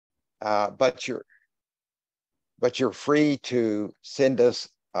but you're free to send us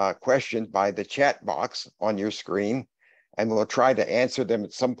questions by the chat box on your screen, and we'll try to answer them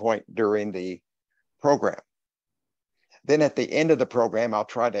at some point during the program. Then at the end of the program, I'll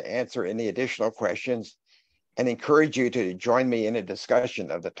try to answer any additional questions and encourage you to join me in a discussion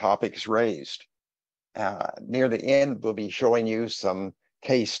of the topics raised. Near the end, we'll be showing you some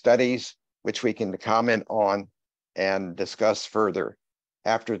case studies, which we can comment on and discuss further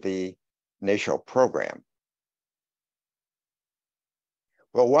after the initial program.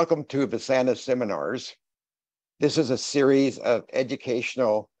 Well, welcome to VSANA seminars. This is a series of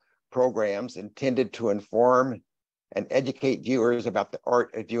educational programs intended to inform and educate viewers about the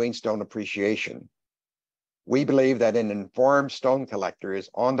art of viewing stone appreciation. We believe that an informed stone collector is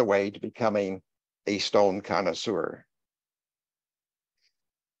on the way to becoming a stone connoisseur.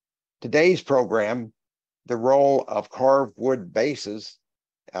 Today's program, the role of carved wood bases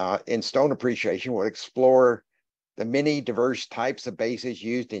in stone appreciation, will explore the many diverse types of bases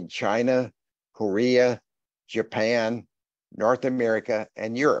used in China, Korea, Japan, North America,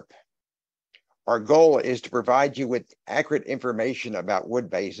 and Europe. Our goal is to provide you with accurate information about wood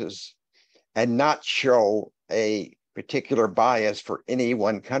bases and not show a particular bias for any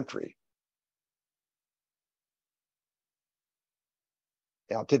one country.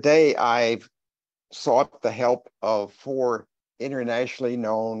 Now, today I've sought the help of 4 internationally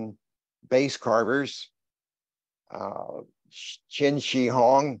known base carvers. Shi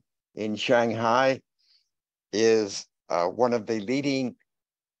Hong in Shanghai is one of the leading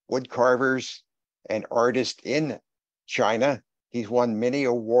wood carvers and artists in China. He's won many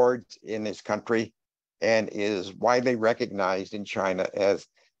awards in his country and is widely recognized in China as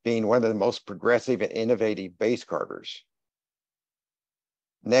being one of the most progressive and innovative base carvers.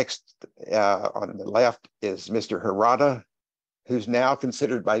 Next, on the left is Mr. Harada, who's now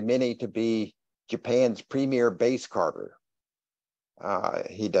considered by many to be Japan's premier base carver.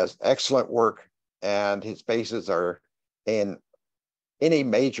 He does excellent work, and his bases are in any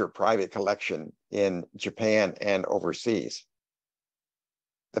major private collection in Japan and overseas.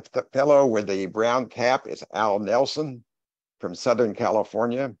 The fellow with the brown cap is Al Nelson from Southern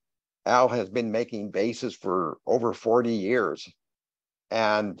California. Al has been making bases for over 40 years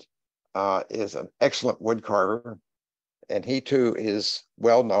and is an excellent wood carver. And he too is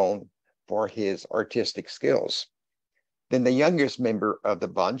well known for his artistic skills. Then the youngest member of the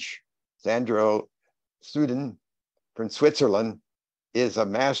bunch, Sandro Tschuden from Switzerland, is a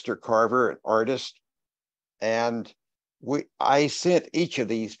master carver and artist. And I sent each of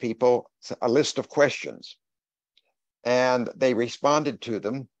these people a list of questions, and they responded to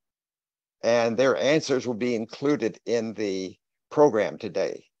them, and their answers will be included in the program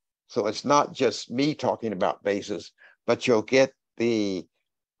today. So it's not just me talking about bases, but you'll get the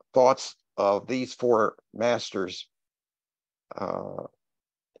thoughts of these 4 masters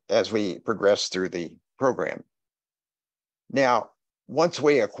as we progress through the program. Now, once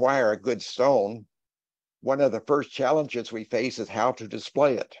we acquire a good stone, one of the first challenges we face is how to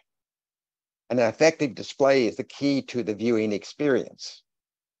display it. An effective display is the key to the viewing experience.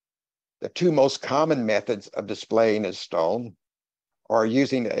 The 2 most common methods of displaying a stone are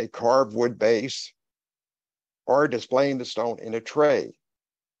using a carved wood base or displaying the stone in a tray,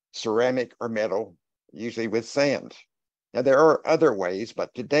 ceramic or metal, usually with sand. Now, there are other ways,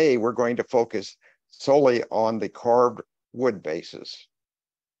 but today we're going to focus solely on the carved wood bases.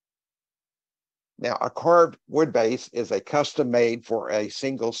 Now, a carved wood base is a custom made for a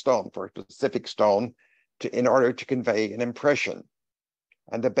single stone, for a specific stone, in order to convey an impression.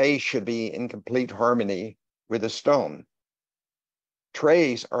 And the base should be in complete harmony with the stone.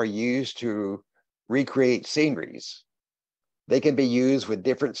 Trays are used to recreate sceneries. They can be used with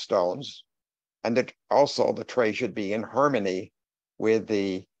different stones, and also the tray should be in harmony with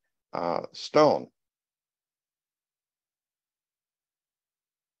the stone.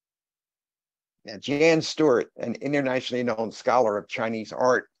 Now, Jan Stewart, an internationally known scholar of Chinese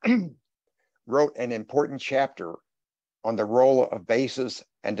art, wrote an important chapter on the role of bases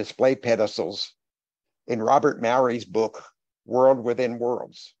and display pedestals in Robert Mowry's book, World Within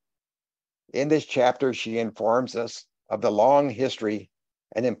Worlds. In this chapter, she informs us of the long history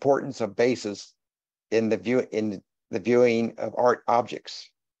and importance of bases in the viewing of art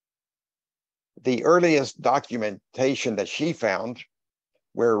objects. The earliest documentation that she found,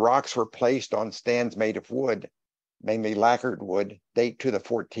 where rocks were placed on stands made of wood, mainly lacquered wood, date to the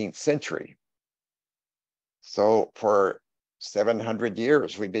 14th century. So for 700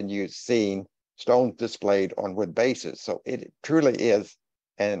 years, we've been seeing stones displayed on wood bases. So it truly is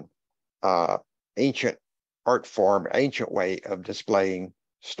an ancient art form, ancient way of displaying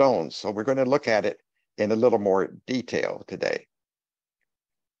stones. So we're going to look at it in a little more detail today.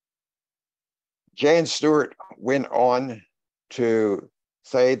 Jan Stewart went on to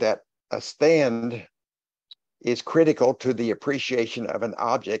say that a stand is critical to the appreciation of an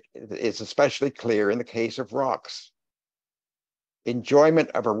object. It's especially clear in the case of rocks. Enjoyment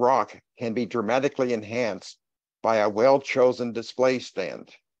of a rock can be dramatically enhanced by a well-chosen display stand.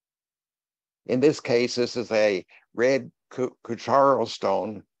 In this case, this is a red Kutaro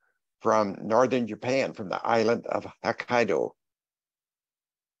stone from northern Japan, from the island of Hokkaido.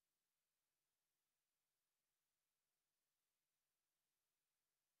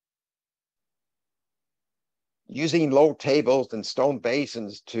 Using low tables and stone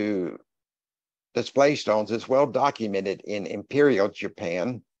basins to display stones is well documented in Imperial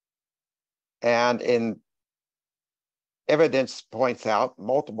Japan, and in evidence points out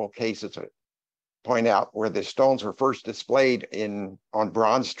multiple cases point out where the stones were first displayed on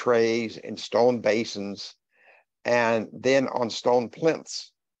bronze trays, in stone basins, and then on stone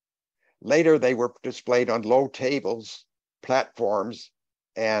plinths. Later, they were displayed on low tables, platforms,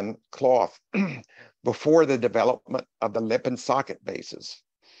 and cloth before the development of the lip and socket bases.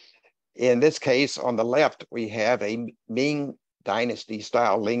 In this case, on the left, we have a Ming Dynasty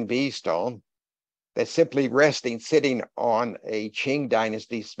style Lingbi stone that's simply sitting on a Qing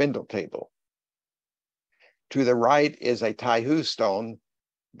Dynasty spindle table. To the right is a Taihu stone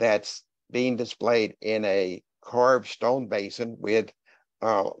that's being displayed in a carved stone basin with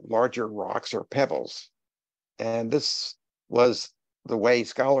larger rocks or pebbles. And this was the way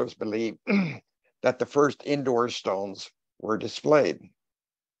scholars believe that the first indoor stones were displayed.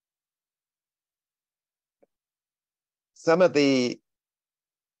 Some of the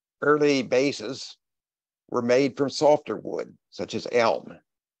early bases were made from softer wood, such as elm,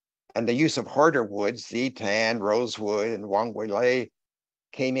 and the use of harder woods, zetan, rosewood, and wangwei,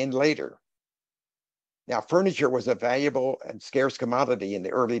 came in later. Now, furniture was a valuable and scarce commodity in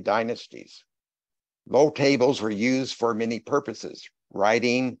the early dynasties. Low tables were used for many purposes: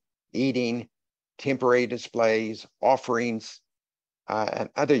 writing, eating, temporary displays, offerings, and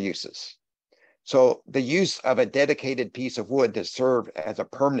other uses. So the use of a dedicated piece of wood to serve as a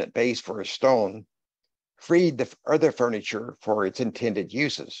permanent base for a stone freed the other furniture for its intended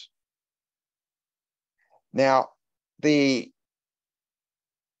uses. Now, the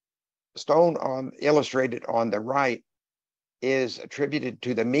stone illustrated on the right is attributed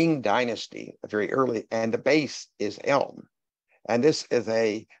to the Ming Dynasty, very early, and the base is elm. And this is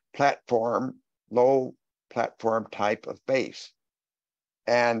a low platform type of base.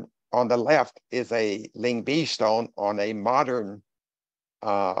 And on the left is a Lingbi stone on a modern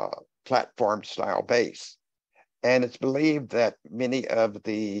platform style base. And it's believed that many of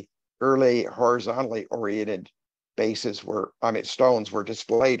the early horizontally oriented stones were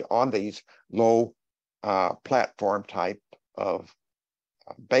displayed on these low platform type of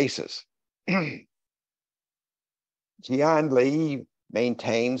bases. Jian Li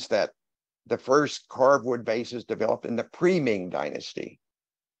maintains that the first carved wood bases developed in the pre-Ming Dynasty.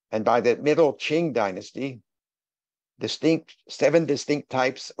 And by the middle Qing Dynasty, 7 distinct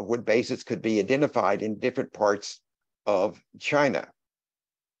types of wood bases could be identified in different parts of China.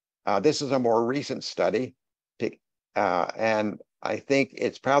 This is a more recent study, and I think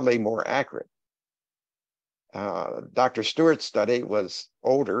it's probably more accurate. Dr. Stewart's study was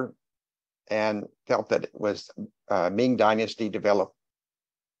older and felt that it was Ming Dynasty developed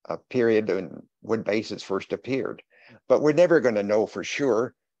a period when wood bases first appeared. But we're never going to know for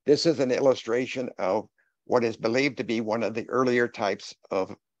sure. This is an illustration of what is believed to be one of the earlier types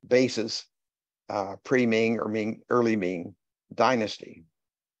of bases, pre-Ming or early Ming Dynasty.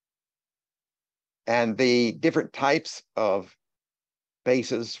 And the different types of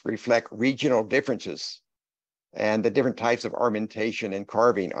bases reflect regional differences and the different types of ornamentation and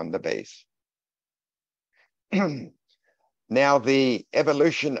carving on the base. Now, the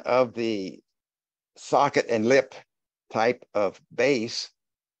evolution of the socket and lip type of base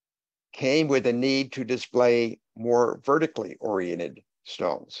came with a need to display more vertically oriented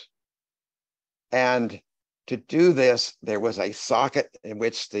stones. And to do this, there was a socket in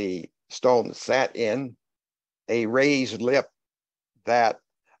which the stone sat in, a raised lip that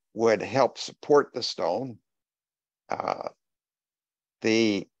would help support the stone.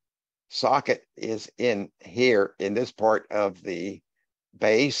 The socket is in here in this part of the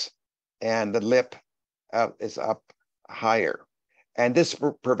base, and the lip is up higher. And this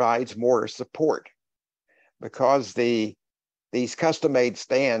provides more support because these custom-made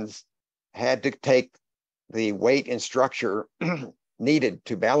stands had to take the weight and structure needed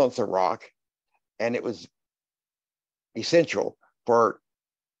to balance a rock, and it was essential for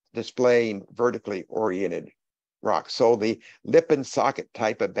displaying vertically oriented rocks. So the lip and socket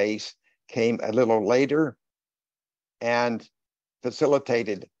type of base came a little later and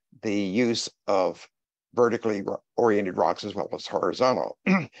facilitated the use of vertically oriented rocks as well as horizontal.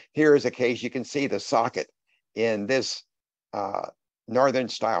 Here is a case, you can see the socket in this northern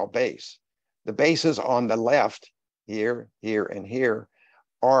style base. The bases on the left, here, here, and here,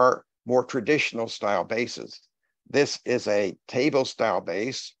 are more traditional style bases. This is a table style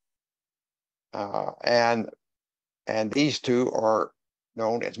base, and these two are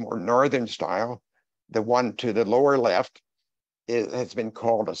known as more northern style. The one to the lower left has been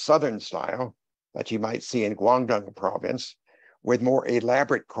called a southern style that you might see in Guangdong province, with more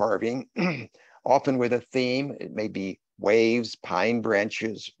elaborate carving, often with a theme. It may be waves, pine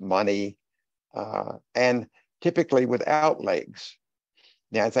branches, money, and typically without legs.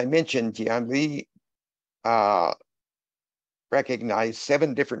 Now, as I mentioned, Jian Li recognized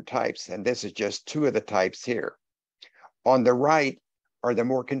 7 different types, and this is just 2 of the types here. On the right are the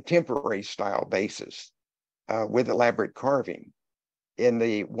more contemporary style bases with elaborate carving. In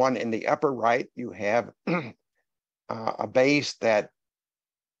the one in the upper right, you have a base that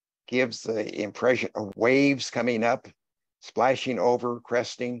gives the impression of waves coming up, splashing over,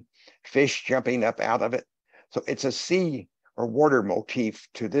 cresting, fish jumping up out of it. So it's a sea or water motif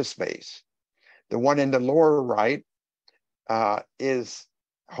to this base. The one in the lower right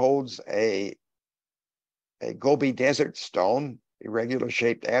holds a Gobi Desert stone, irregular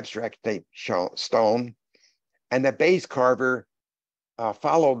shaped abstract stone, and the base carver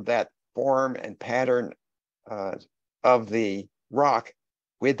followed that form and pattern of the rock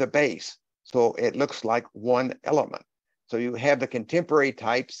with the base. So it looks like one element. So you have the contemporary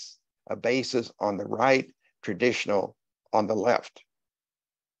types of bases on the right, traditional on the left.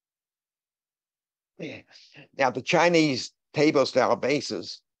 Now, the Chinese table style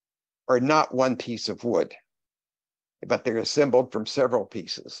bases are not one piece of wood, but they're assembled from several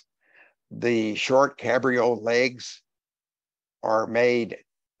pieces. The short cabriole legs are made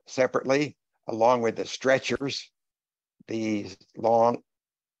separately, along with the stretchers, these long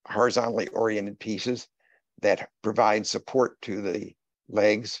horizontally oriented pieces that provide support to the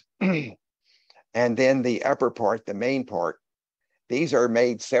legs. And then the upper part, the main part, these are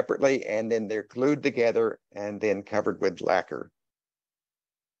made separately, and then they're glued together and then covered with lacquer.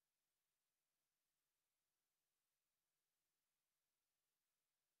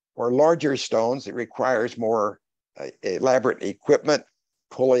 For larger stones, it requires more elaborate equipment,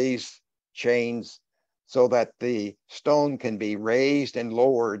 pulleys, chains, so that the stone can be raised and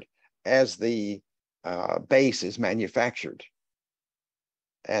lowered as the base is manufactured.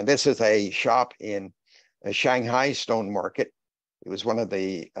 And this is a shop in a Shanghai stone market. It was one of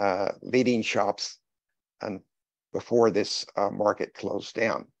the leading shops before this market closed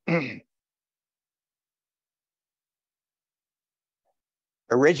down.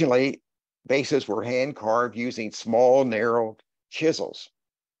 Originally, bases were hand carved using small, narrow chisels.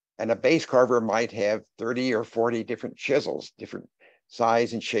 And a base carver might have 30 or 40 different chisels, different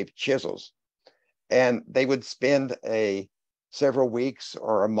size and shaped chisels. And they would spend several weeks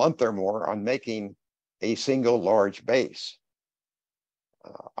or a month or more on making a single large base.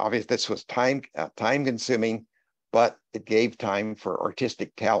 Obviously, this was time consuming, but it gave time for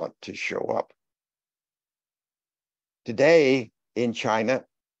artistic talent to show up. Today in China,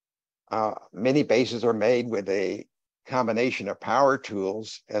 many bases are made with a combination of power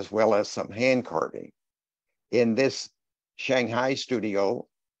tools as well as some hand carving. In this Shanghai studio,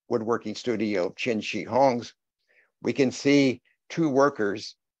 woodworking studio, Shi Hong's, we can see 2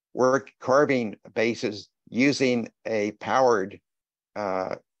 workers carving bases using a powered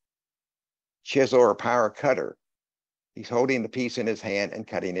chisel or power cutter. He's holding the piece in his hand and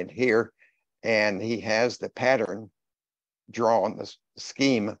cutting it here, and he has the pattern drawn, the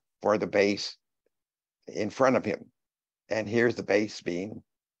scheme for the base in front of him. And here's the base being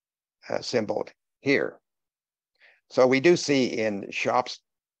assembled here. So we do see in shops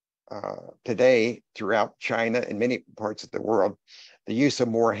today throughout China and many parts of the world, the use of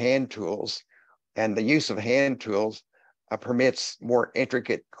more hand tools, and the use of hand tools permits more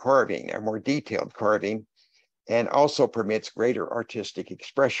intricate carving or more detailed carving, and also permits greater artistic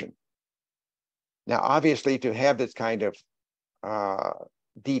expression. Now, obviously, to have this kind of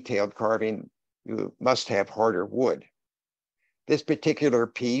detailed carving, you must have harder wood. This particular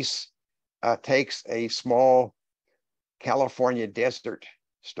piece takes a small California desert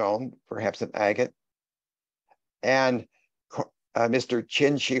stone, perhaps an agate, and Mr.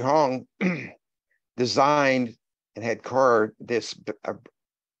 Shi Hong designed and had carved this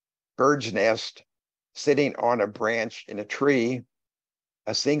bird's nest sitting on a branch in a tree,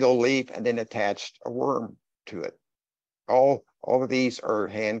 a single leaf, and then attached a worm to it. All of these are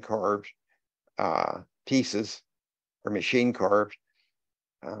hand carved pieces or machine carved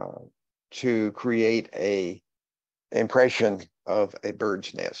to create a impression of a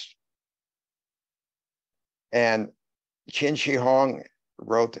bird's nest. And Shi Hong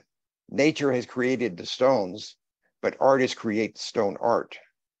wrote, "Nature has created the stones, but artists create stone art."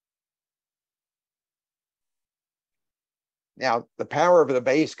 Now, the power of the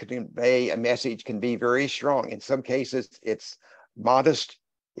base to convey a message can be very strong. In some cases, it's modest.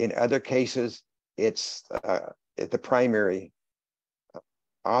 In other cases, it's the primary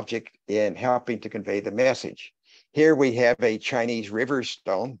object in helping to convey the message. Here we have a Chinese river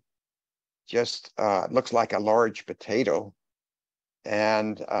stone, just looks like a large potato,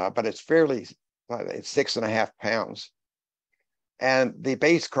 and but it's fairly, it's 6.5 pounds. And the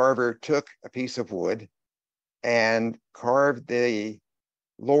base carver took a piece of wood and carved the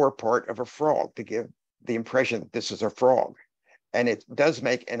lower part of a frog to give the impression that this is a frog. And it does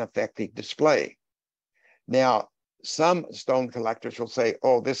make an effective display. Now, some stone collectors will say,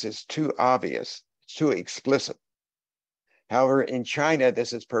 oh, this is too obvious, it's too explicit. However, in China,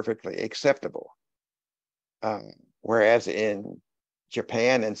 this is perfectly acceptable. Whereas in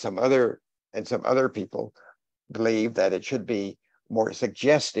Japan and some other people believe that it should be more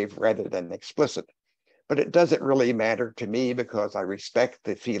suggestive rather than explicit. But it doesn't really matter to me because I respect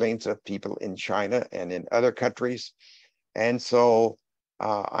the feelings of people in China and in other countries. And so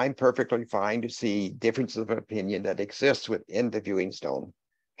I'm perfectly fine to see differences of opinion that exist within the viewing stone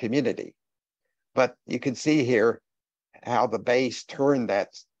community. But you can see here how the base turned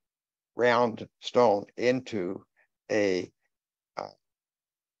that round stone into a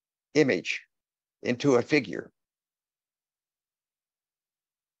image, into a figure.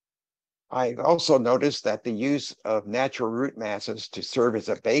 I've also noticed that the use of natural root masses to serve as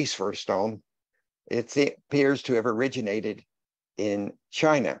a base for a stone, it appears to have originated in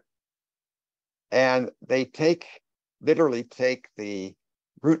China. And they literally take the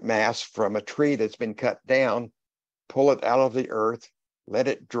root mass from a tree that's been cut down, pull it out of the earth, let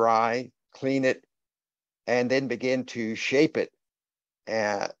it dry, clean it, and then begin to shape it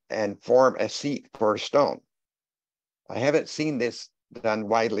and form a seat for a stone. I haven't seen this done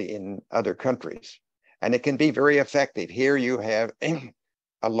widely in other countries, and it can be very effective. Here you have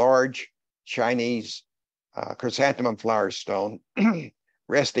a large Chinese chrysanthemum flower stone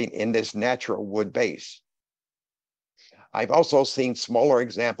resting in this natural wood base. I've also seen smaller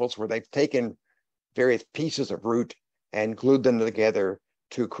examples where they've taken various pieces of root and glued them together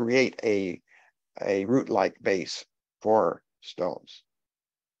to create a root-like base for stones.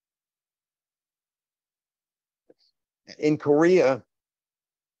 In Korea,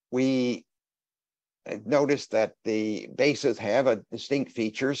 we noticed that the bases have distinct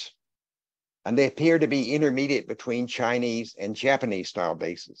features, and they appear to be intermediate between Chinese and Japanese style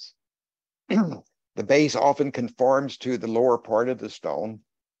bases. The base often conforms to the lower part of the stone.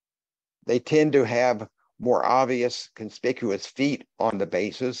 They tend to have more obvious, conspicuous feet on the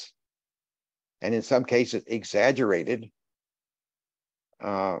bases, and in some cases exaggerated.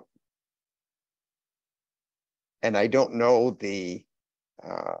 And I don't know the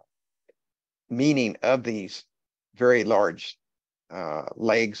meaning of these very large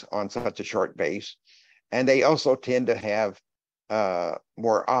legs on such a short base. And they also tend to have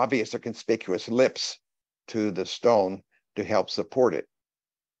more obvious or conspicuous lips to the stone to help support it.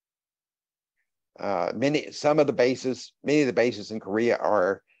 Many of the bases in Korea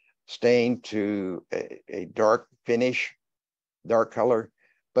are stained to a dark finish, dark color,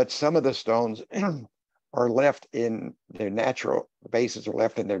 but some of the stones are left in their natural, the bases are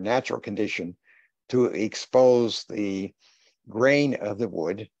left in their natural condition to expose the grain of the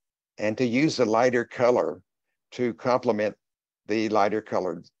wood and to use the lighter color to complement the lighter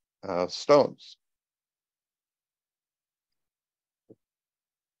colored stones.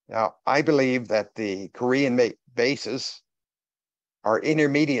 Now, I believe that the Korean bases are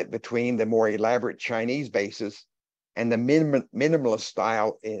intermediate between the more elaborate Chinese bases and the minimalist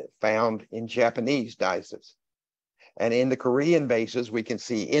style found in Japanese bases. And in the Korean bases, we can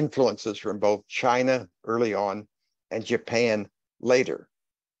see influences from both China early on and Japan later.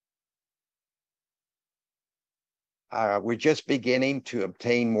 We're just beginning to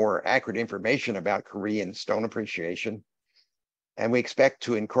obtain more accurate information about Korean stone appreciation, and we expect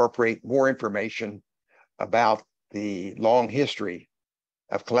to incorporate more information about the long history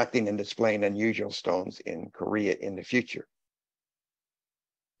of collecting and displaying unusual stones in Korea in the future.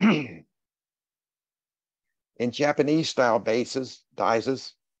 In Japanese style dises,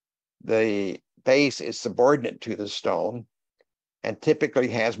 the base is subordinate to the stone, and typically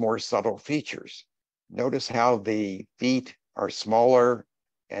has more subtle features. Notice how the feet are smaller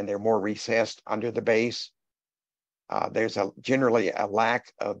and they're more recessed under the base. There's generally a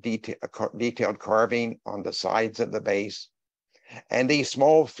lack of detailed carving on the sides of the base. And these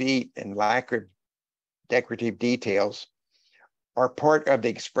small feet and lacquered decorative details are part of the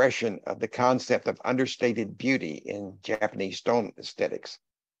expression of the concept of understated beauty in Japanese stone aesthetics.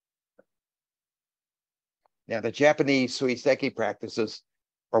 Now, the Japanese suiseki practices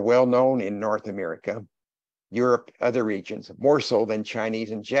are well known in North America, Europe, other regions, more so than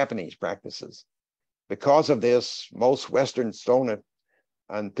Chinese and Japanese practices. Because of this, most Western stone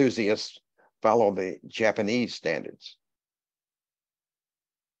enthusiasts follow the Japanese standards.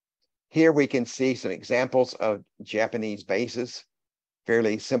 Here we can see some examples of Japanese bases,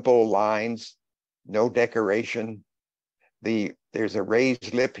 fairly simple lines, no decoration. There's a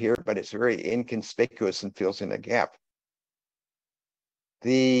raised lip here, but it's very inconspicuous and fills in a gap.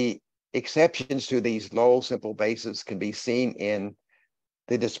 The exceptions to these low, simple bases can be seen in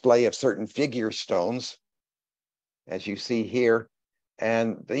the display of certain figure stones, as you see here,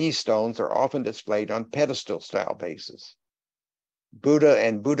 and these stones are often displayed on pedestal-style bases. Buddha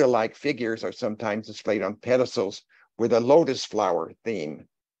and Buddha-like figures are sometimes displayed on pedestals with a lotus flower theme,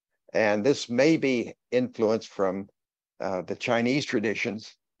 and this may be influenced from the Chinese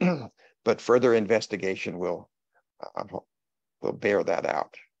traditions, but further investigation will bear that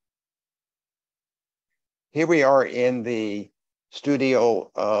out. Here we are in the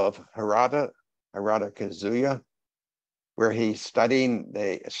studio of Harada Kazuya, where he's studying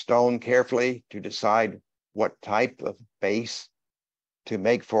the stone carefully to decide what type of base to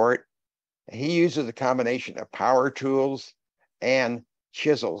make for it. He uses a combination of power tools and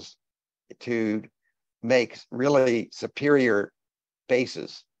chisels to make really superior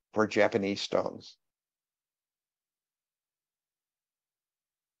bases for Japanese stones.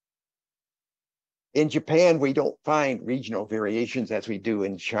 In Japan, we don't find regional variations as we do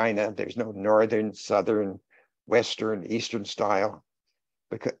in China. There's no northern, southern, western, eastern style.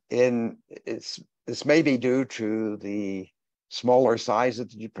 Because this may be due to the smaller size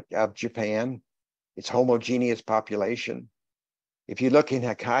of Japan, its homogeneous population. If you look in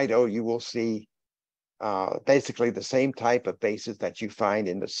Hokkaido, you will see basically the same type of bases that you find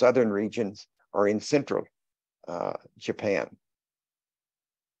in the southern regions or in central Japan.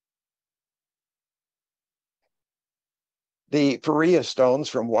 The Furia stones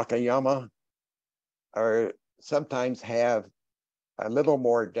from Wakayama sometimes have a little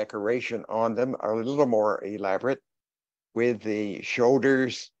more decoration on them, are a little more elaborate, with the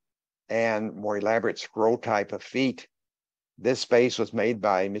shoulders and more elaborate scroll type of feet. This base was made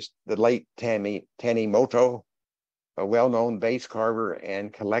by the late Tanimoto, a well-known base carver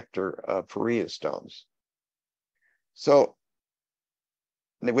and collector of Furia stones. So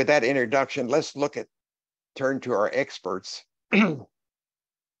with that introduction, let's turn to our experts and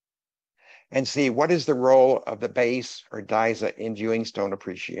see what is the role of the base or daisa in viewing stone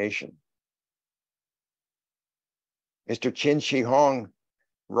appreciation. Mr. Shi Hong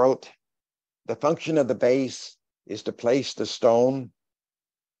wrote, "The function of the base is to place the stone,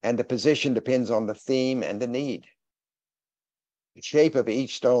 and the position depends on the theme and the need. The shape of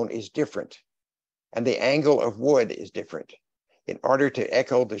each stone is different, and the angle of wood is different in order to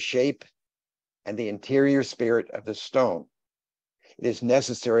echo the shape and the interior spirit of the stone. It is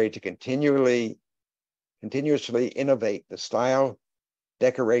necessary to continuously innovate the style,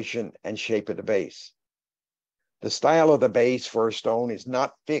 decoration, and shape of the base. The style of the base for a stone is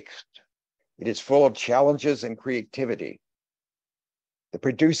not fixed. It is full of challenges and creativity. The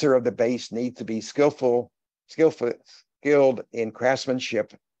producer of the base needs to be skilled in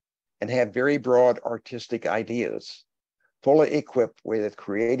craftsmanship and have very broad artistic ideas, fully equipped with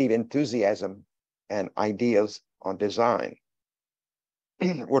creative enthusiasm and ideas on design."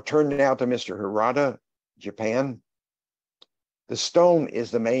 We'll turn now to Mr. Harada, Japan. The stone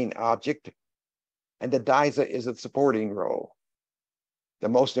is the main object, and the daisa is a supporting role. The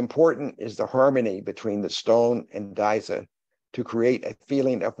most important is the harmony between the stone and daisa to create a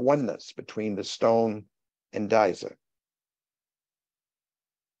feeling of oneness between the stone and daisa.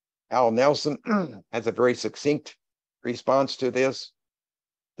 Al Nelson has a very succinct response to this.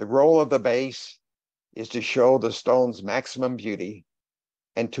 The role of the base is to show the stone's maximum beauty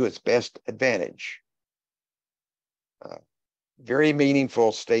and to its best advantage. Very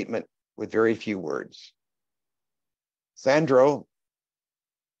meaningful statement with very few words. Sandro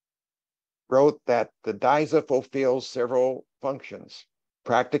wrote that the daisa fulfills several functions: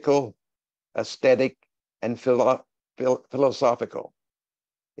 practical, aesthetic, and philosophical.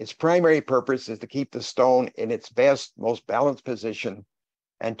 Its primary purpose is to keep the stone in its best, most balanced position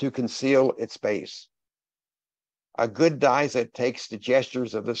and to conceal its base. A good Daisa takes the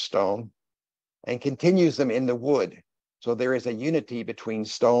gestures of the stone and continues them in the wood, so there is a unity between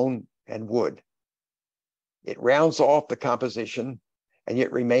stone and wood. It rounds off the composition and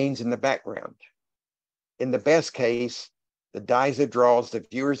yet remains in the background. In the best case, the Daisa draws the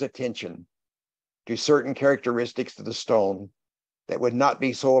viewer's attention to certain characteristics of the stone that would not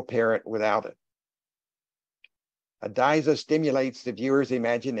be so apparent without it. A Daisa stimulates the viewer's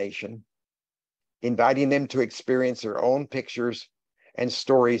imagination, inviting them to experience their own pictures and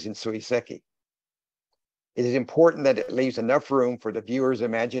stories in suiseki. It is important that it leaves enough room for the viewer's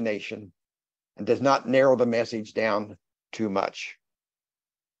imagination and does not narrow the message down too much.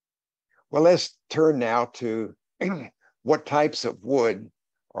 Well, let's turn now to what types of wood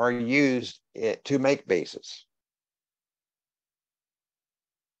are used to make bases.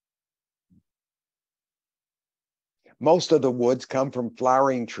 Most of the woods come from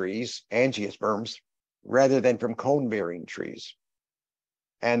flowering trees, angiosperms, rather than from cone-bearing trees.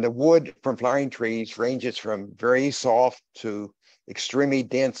 And the wood from flowering trees ranges from very soft to extremely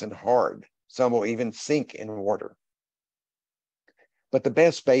dense and hard. Some will even sink in water. But the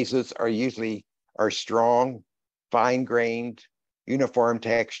best bases are usually strong, fine-grained, uniform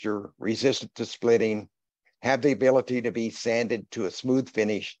texture, resistant to splitting, have the ability to be sanded to a smooth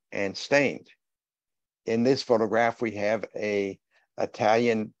finish and stained. In this photograph, we have a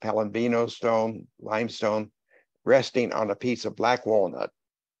Italian Palombino stone, limestone, resting on a piece of black walnut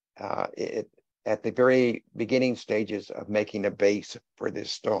at the very beginning stages of making a base for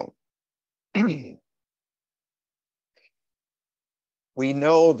this stone. We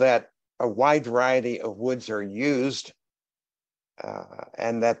know that a wide variety of woods are used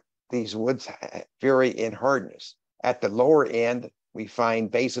and that these woods vary in hardness. At the lower end, we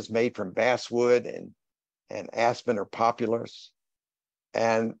find bases made from basswood and aspen or poplars.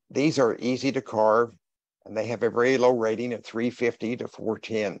 And these are easy to carve, and they have a very low rating of 350 to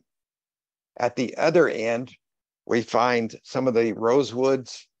 410. At the other end, we find some of the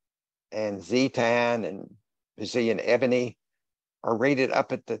rosewoods and zetan and Brazilian ebony are rated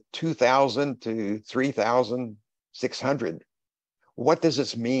up at the 2,000 to 3,600. What does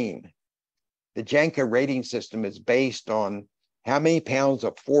this mean? The Janka rating system is based on how many pounds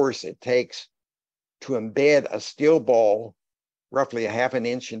of force it takes to embed a steel ball, roughly a half an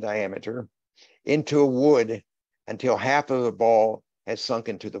inch in diameter, into a wood until half of the ball has sunk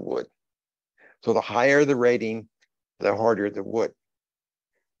into the wood. So the higher the rating, the harder the wood.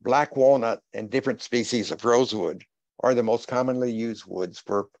 Black walnut and different species of rosewood are the most commonly used woods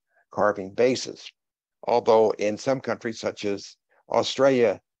for carving bases. Although in some countries such as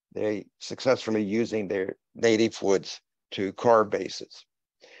Australia, they're successfully using their native woods to carve bases.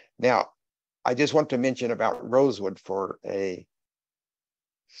 Now, I just want to mention about rosewood for a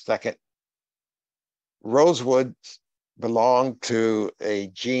second. Rosewoods belong to a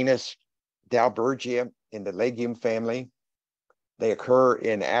genus Dalbergia in the legume family. They occur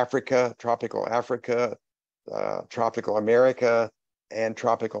in Africa, tropical America, and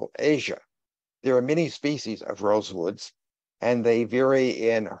tropical Asia. There are many species of rosewoods, and they vary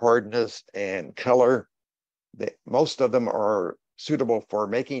in hardness and color. Most of them are suitable for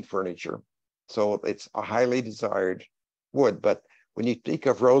making furniture. So it's a highly desired wood. But when you speak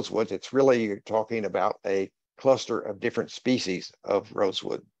of rosewoods, it's really, you're talking about a cluster of different species of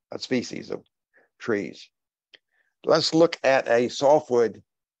rosewood, a species of trees. Let's look at a softwood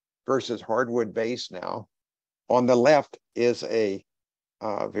versus hardwood base now. On the left is a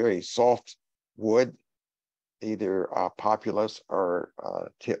very soft wood, either populus or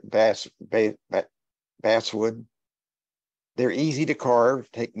basswood. They're easy to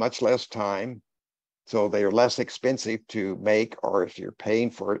carve, take much less time, so they are less expensive to make, or if you're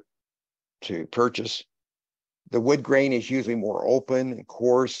paying for it, to purchase. The wood grain is usually more open and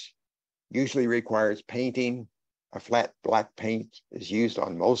coarse, usually requires painting. A flat black paint is used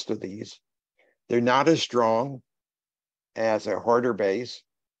on most of these. They're not as strong as a harder base,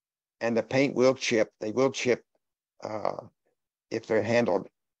 and the paint will chip. They will chip if they're handled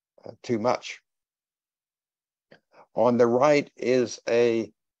too much. On the right is a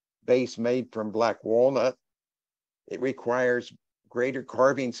base made from black walnut. It requires greater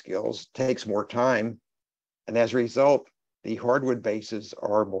carving skills, takes more time, and as a result, the hardwood bases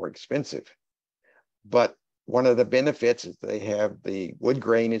are more expensive. But one of the benefits is they have the wood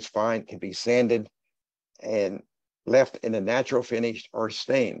grain is fine, can be sanded and left in a natural finish or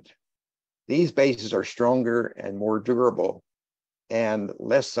stained. These bases are stronger and more durable and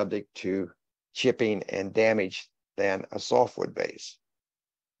less subject to chipping and damage than a softwood base.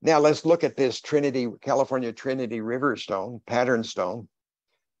 Now let's look at this California Trinity River stone, pattern stone.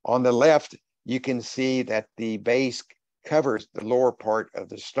 On the left, you can see that the base covers the lower part of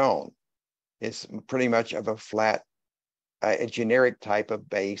the stone. It's pretty much of a flat, a generic type of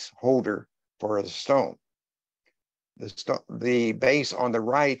base holder for a stone. The base on the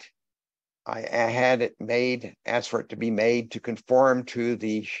right, I had it made, asked for it to be made to conform to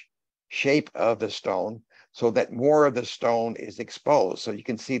the shape of the stone so that more of the stone is exposed so you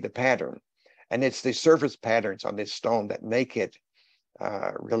can see the pattern. And it's the surface patterns on this stone that make it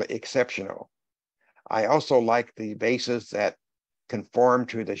really exceptional. I also like the bases that conform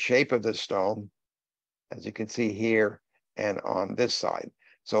to the shape of the stone, as you can see here and on this side.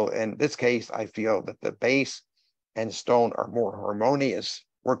 So in this case, I feel that the base and stone are more harmonious,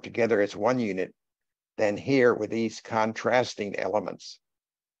 work together as one unit, than here with these contrasting elements.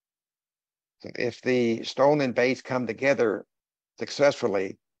 So if the stone and base come together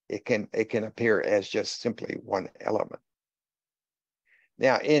successfully, it can appear as just simply one element.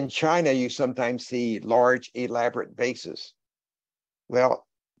 Now, in China, you sometimes see large, elaborate bases. Well,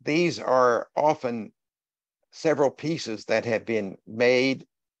 these are often several pieces that have been made,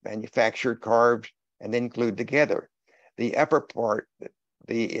 manufactured, carved, and then glued together. The upper part,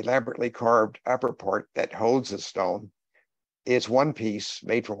 the elaborately carved upper part that holds the stone, is one piece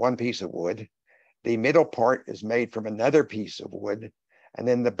made from one piece of wood. The middle part is made from another piece of wood, and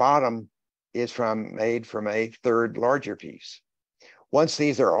then the bottom is made from a third larger piece. Once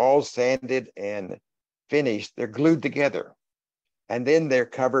these are all sanded and finished, they're glued together, and then they're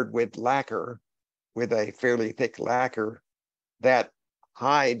covered with lacquer, with a fairly thick lacquer that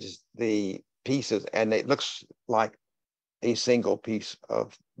hides the pieces, and it looks like a single piece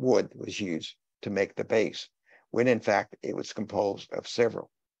of wood was used to make the base, when in fact it was composed of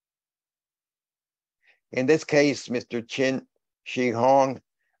several. In this case, Mr. Shi Hong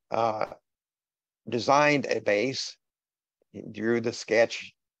designed a base. He drew the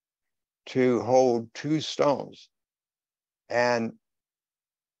sketch to hold two stones. And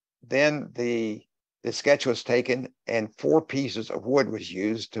then the sketch was taken and 4 pieces of wood was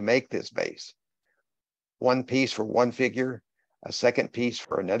used to make this base. 1 piece for one figure, a second piece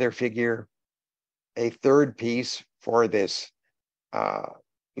for another figure, a third piece for this,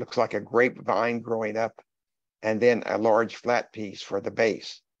 looks like a grapevine growing up, and then a large flat piece for the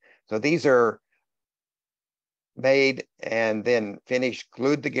base. So these are made and then finished,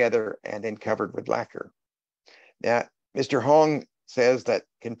 glued together, and then covered with lacquer. Now, Mr. Hong says that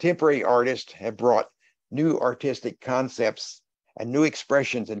contemporary artists have brought new artistic concepts and new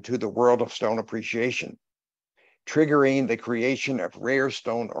expressions into the world of stone appreciation, triggering the creation of rare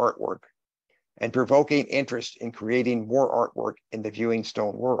stone artwork and provoking interest in creating more artwork in the viewing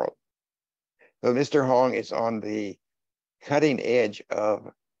stone world. So Mr. Hong is on the cutting edge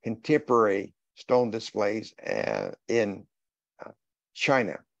of contemporary stone displays in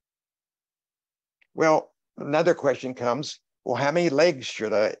China. Well, another question comes, well, how many legs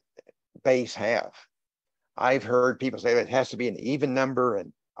should a base have? I've heard people say that it has to be an even number,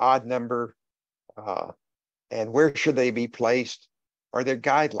 an odd number, and where should they be placed? Are there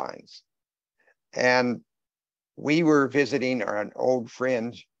guidelines? And we were visiting an old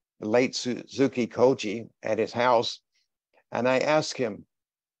friend, the late Suzuki Koji, at his house, and I asked him,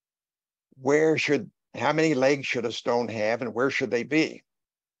 how many legs should a stone have and where should they be?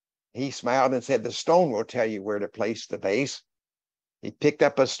 He smiled and said, the stone will tell you where to place the base. He picked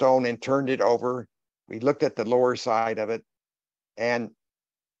up a stone and turned it over. We looked at the lower side of it, and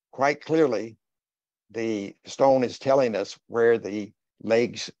quite clearly, the stone is telling us where the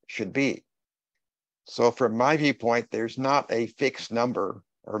legs should be. So from my viewpoint, there's not a fixed number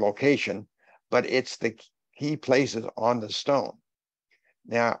or location, but it's the key places on the stone.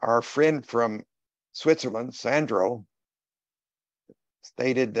 Now, our friend from Switzerland, Sandro,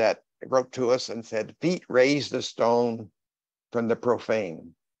 wrote to us and said, feet raise the stone from the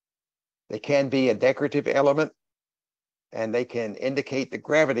profane. They can be a decorative element, and they can indicate the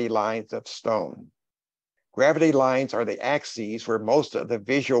gravity lines of stone. Gravity lines are the axes where most of the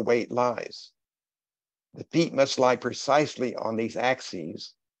visual weight lies. The feet must lie precisely on these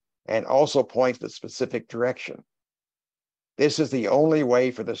axes and also point the specific direction. This is the only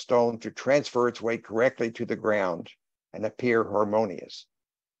way for the stone to transfer its weight correctly to the ground and appear harmonious.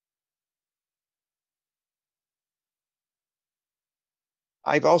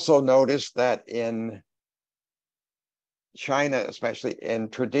 I've also noticed that in China, especially in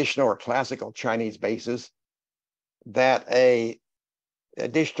traditional or classical Chinese bases, that an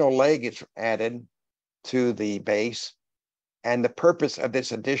additional leg is added to the base. And the purpose of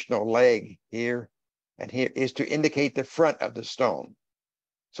this additional leg here and here is to indicate the front of the stone.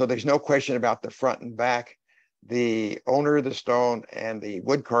 So there's no question about the front and back. The owner of the stone and the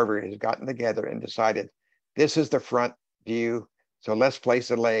wood carver has gotten together and decided this is the front view. So let's place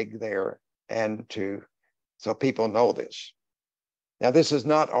a leg there so people know this. Now, this is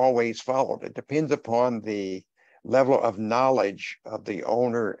not always followed. It depends upon the level of knowledge of the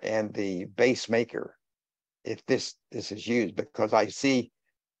owner and the base maker if this is used, because I see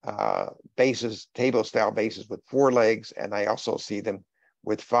bases, table style bases with 4 legs, and I also see them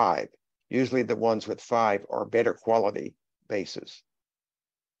with 5. Usually the ones with 5 are better quality bases.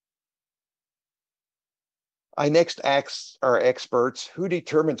 I next ask our experts, who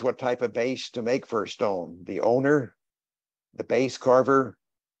determines what type of base to make for a stone? The owner, the base carver,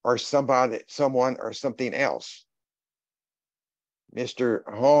 or someone or something else? Mr.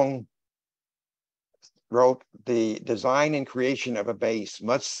 Hong wrote, the design and creation of a base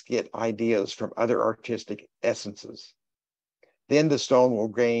must get ideas from other artistic essences. Then the stone will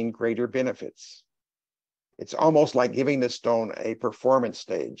gain greater benefits. It's almost like giving the stone a performance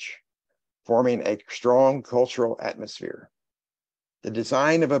stage, forming a strong cultural atmosphere. The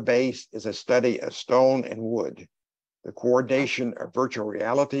design of a base is a study of stone and wood, the coordination of virtual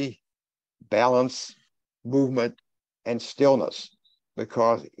reality, balance, movement, and stillness,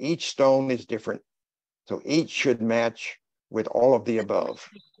 because each stone is different, so each should match with all of the above.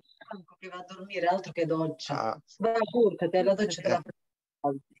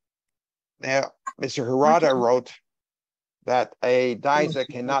 Now, Mr. Harada wrote that a daisa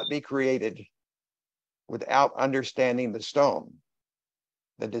cannot be created without understanding the stone.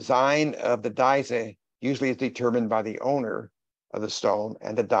 The design of the daisa usually is determined by the owner of the stone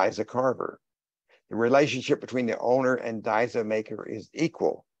and the daisa carver. The relationship between the owner and daisa maker is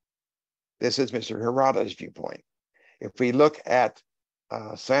equal. This is Mr. Harada's viewpoint. If we look at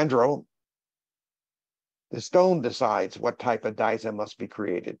Sandro, the stone decides what type of daisa must be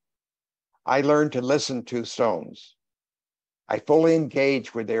created. I learned to listen to stones. I fully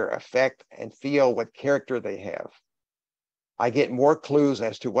engage with their effect and feel what character they have. I get more clues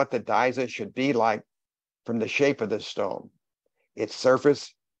as to what the daisa should be like from the shape of the stone, its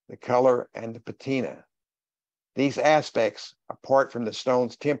surface, the color, and the patina. These aspects, apart from the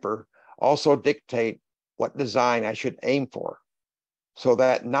stone's temper, also dictate what design I should aim for, so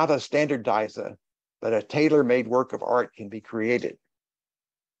that not a standard daisa, but a tailor-made work of art can be created.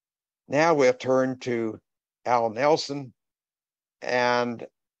 Now we'll turn to Al Nelson, and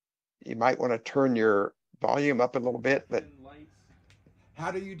you might want to turn your volume up a little bit, but how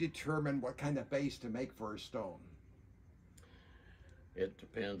do you determine what kind of base to make for a stone? It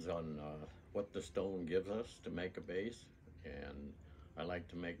depends on what the stone gives us to make a base, and I like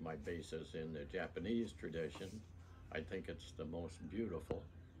to make my bases in the Japanese tradition. I think it's the most beautiful,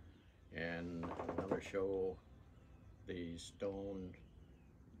 and I want to show the stone.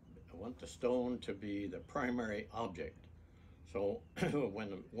 I want the stone to be the primary object. So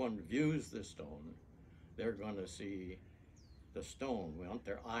when one views the stone, they're going to see the stone. We want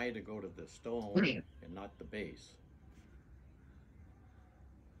their eye to go to the stone and not the base.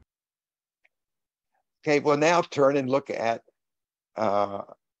 Okay, we'll now turn and look at some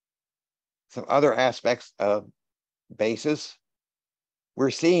other aspects of bases.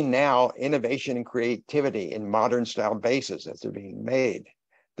 We're seeing now innovation and creativity in modern style bases as they're being made.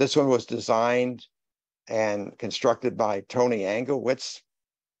 This one was designed and constructed by Tony Anglewitz,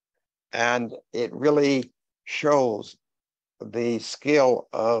 and it really shows the skill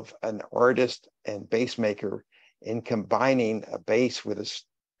of an artist and base maker in combining a base with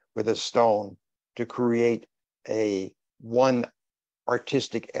a stone to create one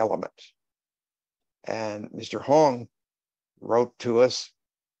artistic element. And Mr. Hong wrote to us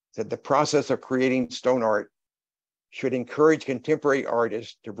that the process of creating stone art should encourage contemporary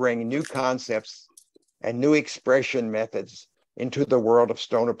artists to bring new concepts and new expression methods into the world of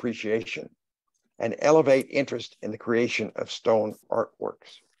stone appreciation and elevate interest in the creation of stone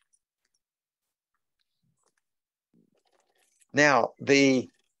artworks. Now, the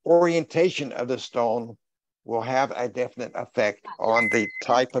orientation of the stone will have a definite effect on the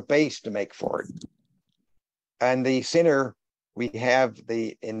type of base to make for it. And the center, we have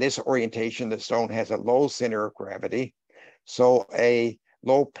in this orientation, the stone has a low center of gravity. So a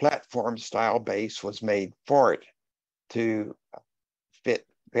low platform style base was made for it to fit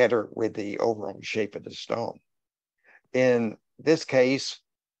better with the overall shape of the stone. In this case,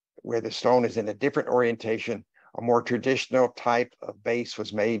 where the stone is in a different orientation, a more traditional type of base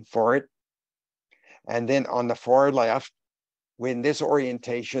was made for it. And then on the far left, when this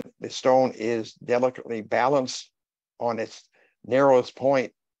orientation, the stone is delicately balanced on its narrowest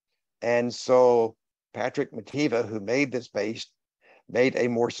point. And so Patrick Mativa, who made this base, made a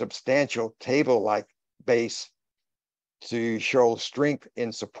more substantial table-like base to show strength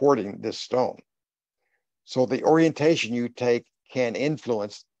in supporting this stone. So the orientation you take can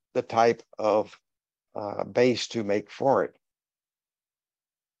influence the type of base to make for it.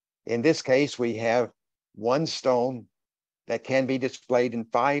 In this case, we have one stone that can be displayed in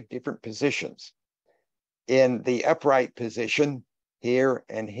 5 different positions. In the upright position, here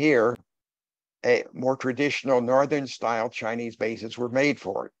and here, a more traditional northern style Chinese bases were made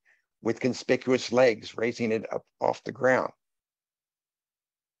for it, with conspicuous legs raising it up off the ground.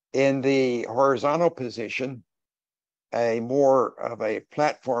 In the horizontal position, a more of a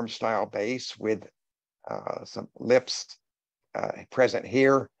platform style base with some lips present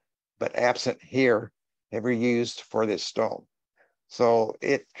here, but absent here, have been used for this stone. So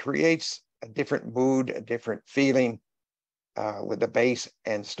it creates a different mood, a different feeling with the base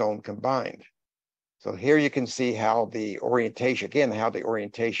and stone combined. So here you can see how the orientation, again, how the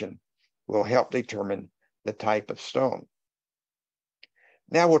orientation will help determine the type of stone.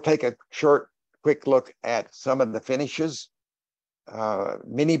 Now we'll take a short, quick look at some of the finishes.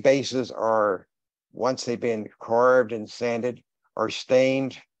 Many bases are, once they've been carved and sanded, are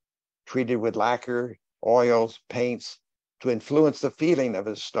stained, treated with lacquer, oils, paints to influence the feeling of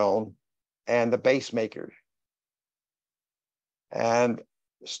a stone and the base maker. And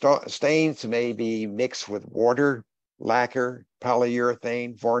stains may be mixed with water, lacquer,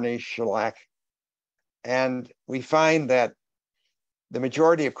 polyurethane, varnish, shellac. And we find that the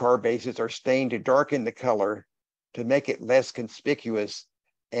majority of carved bases are stained to darken the color to make it less conspicuous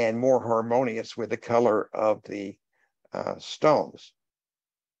and more harmonious with the color of the stones.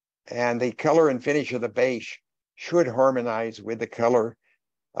 And the color and finish of the base should harmonize with the color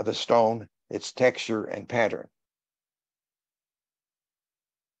of the stone, its texture and pattern.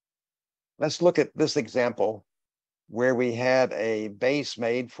 Let's look at this example where we had a base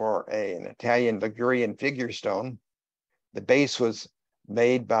made for an Italian Ligurian figure stone. The base was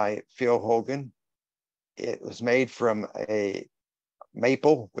made by Phil Hogan. It was made from a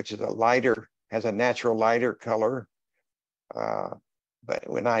maple, which is a lighter, has a natural lighter color. But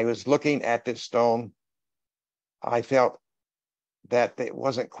when I was looking at this stone, I felt that it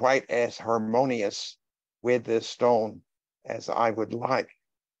wasn't quite as harmonious with this stone as I would like.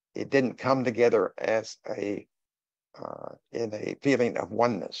 It didn't come together as in a feeling of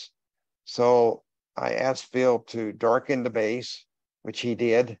oneness. So I asked Phil to darken the base, which he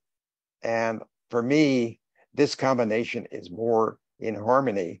did. And for me, this combination is more in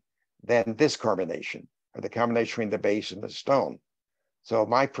harmony than this combination, or the combination between the base and the stone. So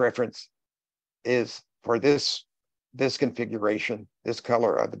my preference is for this configuration, this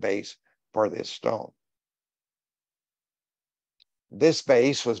color of the base for this stone. This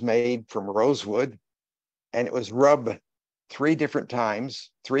base was made from rosewood, and it was rubbed 3 different times,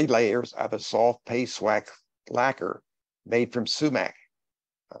 3 layers of a soft paste wax lacquer made from sumac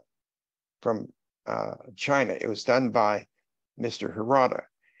from China. It was done by Mr. Harada.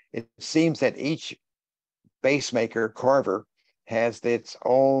 It seems that each base maker, carver, has its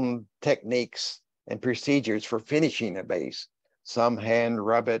own techniques and procedures for finishing a base. Some hand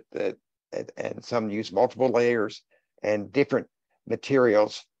rub it, and some use multiple layers and different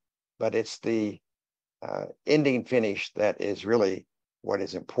materials, but it's the ending finish that is really what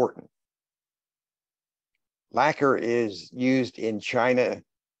is important. Lacquer is used in China,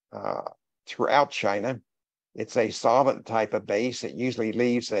 throughout China. It's a solvent type of base. It usually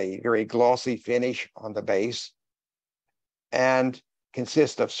leaves a very glossy finish on the base and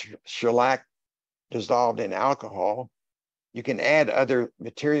consists of shellac dissolved in alcohol. You can add other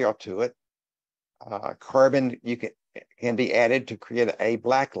material to it. Carbon can be added to create a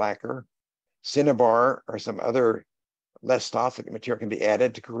black lacquer. Cinnabar or some other less toxic material can be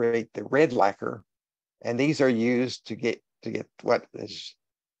added to create the red lacquer. And these are used to get what is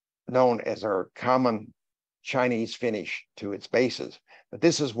known as our common Chinese finish to its bases. But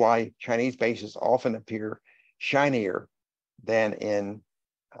this is why Chinese bases often appear shinier than in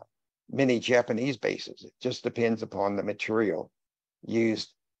many Japanese bases. It just depends upon the material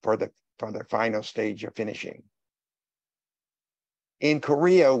used for the final stage of finishing. In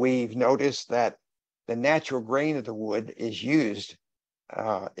Korea, we've noticed that the natural grain of the wood is used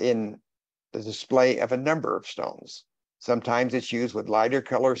in the display of a number of stones. Sometimes it's used with lighter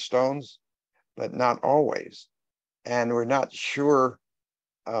color stones, but not always. And we're not sure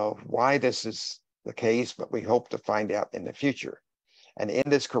of why this is the case, but we hope to find out in the future. And in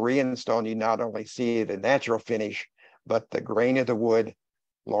this Korean stone, you not only see the natural finish, but the grain of the wood,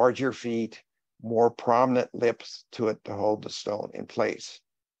 larger feet, more prominent lips to it to hold the stone in place.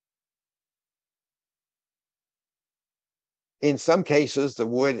 In some cases, the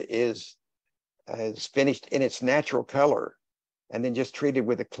wood is finished in its natural color and then just treated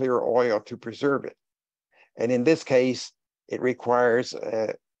with a clear oil to preserve it. And in this case, it requires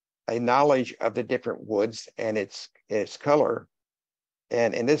a knowledge of the different woods and its color.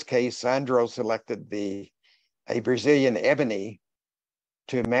 And in this case, Sandro selected a Brazilian ebony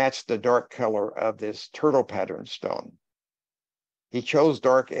to match the dark color of this turtle pattern stone. He chose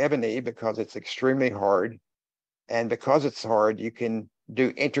dark ebony because it's extremely hard. And because it's hard, you can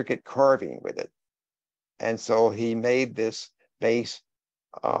do intricate carving with it. And so he made this base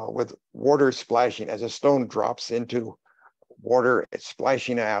with water splashing. As a stone drops into water, it's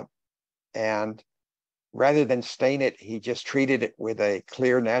splashing out. And rather than stain it, he just treated it with a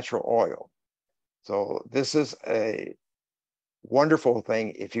clear natural oil. So this is a wonderful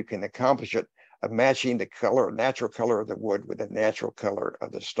thing if you can accomplish it, of matching the color, natural color of the wood with the natural color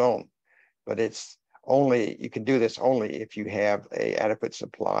of the stone. But it's only, you can do this only if you have an adequate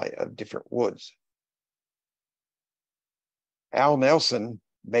supply of different woods. Al Nelson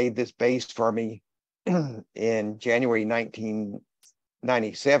made this base for me in January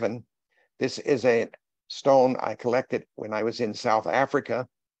 1997. This is a stone I collected when I was in South Africa,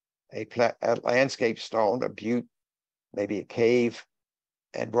 a landscape stone, a butte, maybe a cave,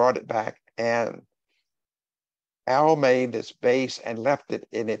 and brought it back. And Al made this base and left it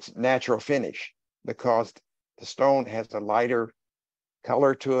in its natural finish because the stone has a lighter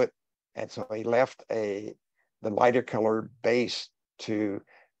color to it. And so he left the lighter colored base to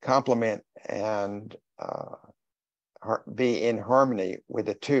complement and be in harmony with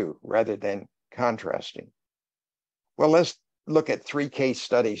the two rather than contrasting. Well, let's look at 3 case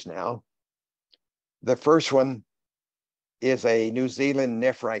studies now. The first one is a New Zealand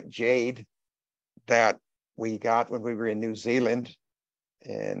nephrite jade that we got when we were in New Zealand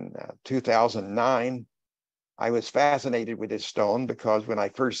in 2009. I was fascinated with this stone because when I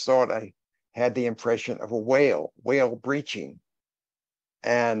first saw it, I had the impression of a whale breaching,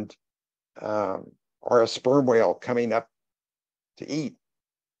 and or a sperm whale coming up to eat,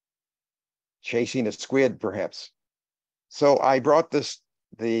 chasing a squid perhaps. So I brought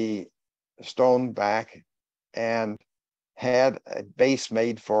the stone back and had a base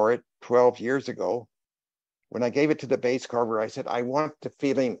made for it 12 years ago. When I gave it to the base carver, I said, I want the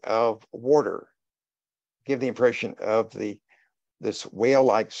feeling of water, give the impression of this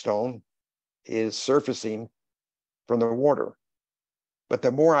whale-like stone is surfacing from the water. But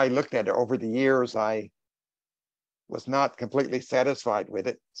the more I looked at it over the years, I was not completely satisfied with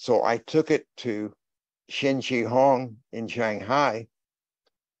it. So I took it to Shi Hong in Shanghai,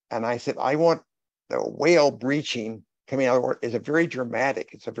 and I said, I want the whale breaching coming out of the water. It's a very dramatic,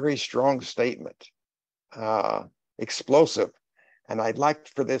 it's a very strong statement, explosive. And I'd like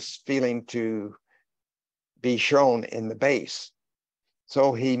for this feeling to be shown in the base.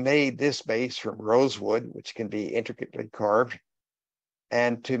 So he made this base from rosewood, which can be intricately carved.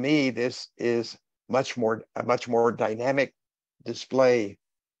 And to me, this is a much more dynamic display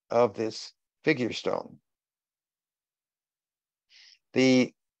of this figure stone.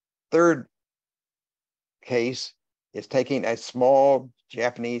 The third case is taking a small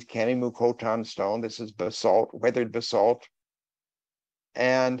Japanese Kanemu Kotan stone. This is basalt, weathered basalt.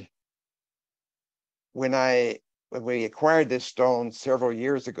 And when we acquired this stone several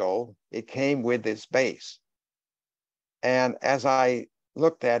years ago, it came with this base. And as I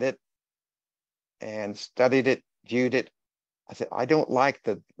looked at it and studied it, viewed it, I said, I don't like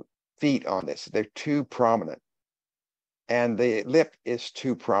the feet on this. They're too prominent. And the lip is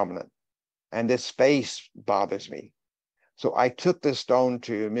too prominent. And this space bothers me. So I took this stone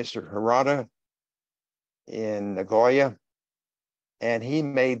to Mr. Harada in Nagoya, and he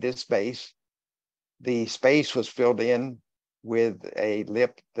made this base. The space was filled in with a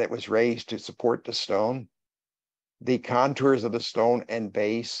lip that was raised to support the stone. The contours of the stone and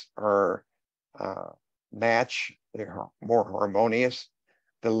base are match, they're more harmonious.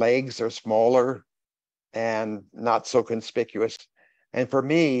 The legs are smaller and not so conspicuous. And for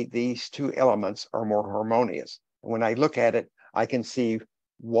me, these two elements are more harmonious. When I look at it, I can see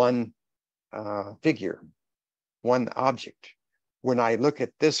one figure, one object. When I look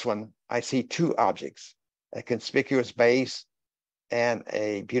at this one, I see two objects, a conspicuous base and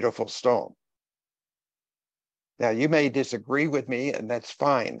a beautiful stone. Now, you may disagree with me, and that's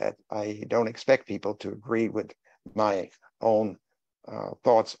fine. That I don't expect people to agree with my own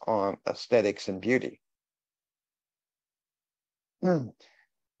thoughts on aesthetics and beauty.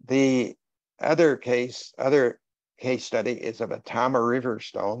 The other case study is of a Tama River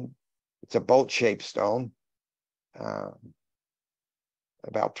stone. It's a boat-shaped stone, about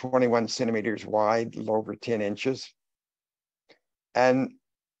 21 centimeters wide, a little over 10 inches. And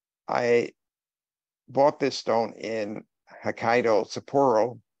I bought this stone in Hokkaido,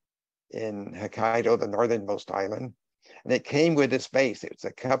 Sapporo, in Hokkaido, the northernmost island. And it came with this base. It's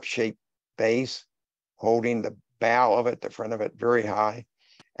a cup-shaped base holding the bow of it, the front of it very high,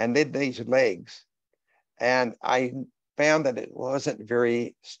 and then these legs. And I found that it wasn't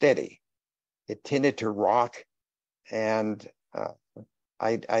very steady. It tended to rock, and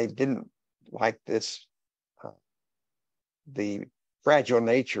I didn't like this, the fragile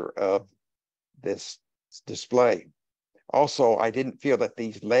nature of this display. Also, I didn't feel that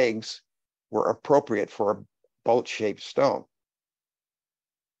these legs were appropriate for a boat-shaped stone.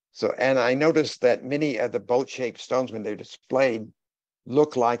 So, and I noticed that many of the boat-shaped stones, when they're displayed,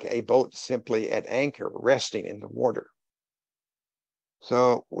 look like a boat simply at anchor, resting in the water.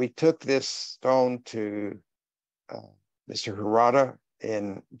 So we took this stone to Mr. Harada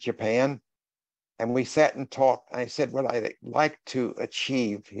in Japan, and we sat and talked. I said, what I'd like to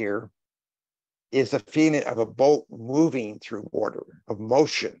achieve here is the feeling of a boat moving through water, of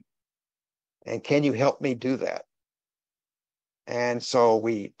motion. And can you help me do that? And so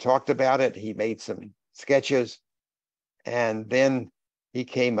we talked about it. He made some sketches, and then he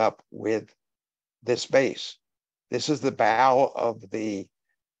came up with this base. This is the bow of the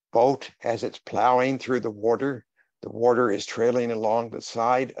boat as it's plowing through the water. The water is trailing along the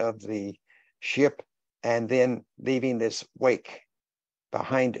side of the ship and then leaving this wake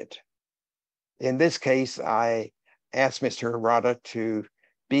behind it. In this case, I asked Mr. Harada to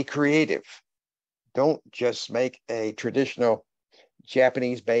be creative. Don't just make a traditional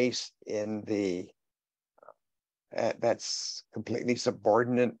Japanese base in the that's completely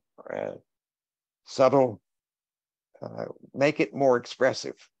subordinate, subtle. Make it more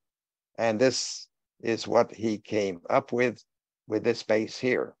expressive. And this is what he came up with this base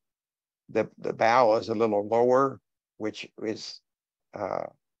here. The bow is a little lower, which is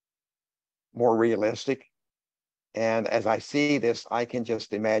more realistic. And as I see this, I can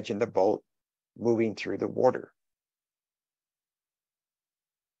just imagine the boat moving through the water.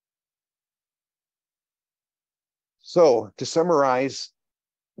 So to summarize,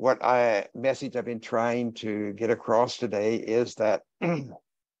 what message I've been trying to get across today is that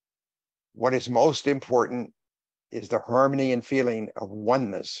what is most important is the harmony and feeling of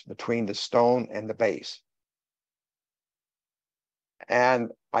oneness between the stone and the base. And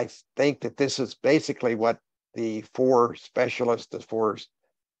I think that this is basically what the four specialists, the four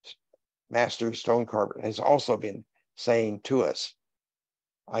master stone carvers, has also been saying to us.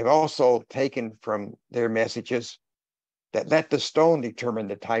 I've also taken from their messages that let the stone determine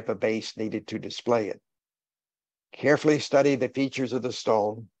the type of base needed to display it. Carefully study the features of the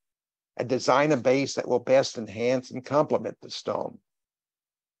stone and design a base that will best enhance and complement the stone.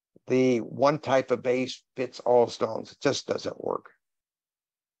 The one type of base fits all stones. It just doesn't work.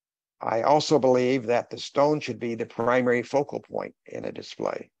 I also believe that the stone should be the primary focal point in a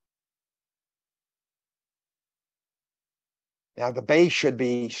display. Now, the base should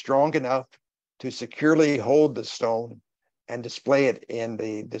be strong enough to securely hold the stone and display it in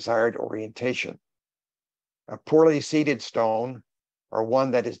the desired orientation. A poorly seated stone or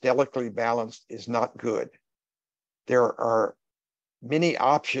one that is delicately balanced is not good. There are many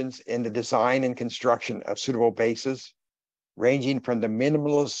options in the design and construction of suitable bases, ranging from the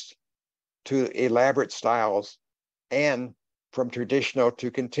minimalist to elaborate styles and from traditional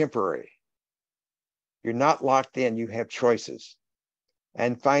to contemporary. You're not locked in, you have choices.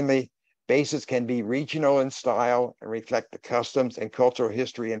 And finally, bases can be regional in style and reflect the customs and cultural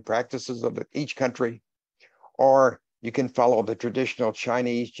history and practices of each country, or you can follow the traditional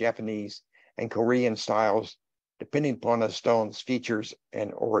Chinese, Japanese, and Korean styles, depending upon a stone's features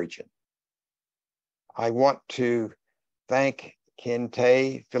and origin. I want to thank Ken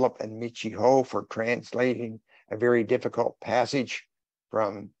Tay, Philip, and Michi Ho for translating a very difficult passage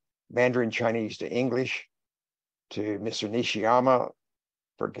from Mandarin Chinese to English, to Mr. Nishiyama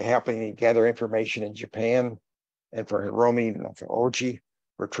for helping me gather information in Japan, and for Hiromi Nakaoji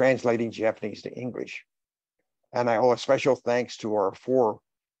for translating Japanese to English. And I owe a special thanks to our four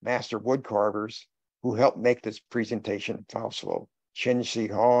master wood carvers who helped make this presentation possible: Shi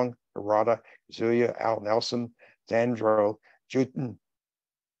Hong, Harada Kazuya, Al Nelson, Sandro Tschuden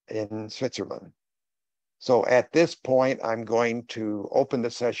in Switzerland. So at this point, I'm going to open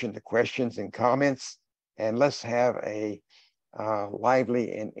the session to questions and comments, and let's have a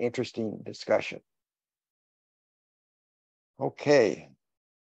lively and interesting discussion. Okay,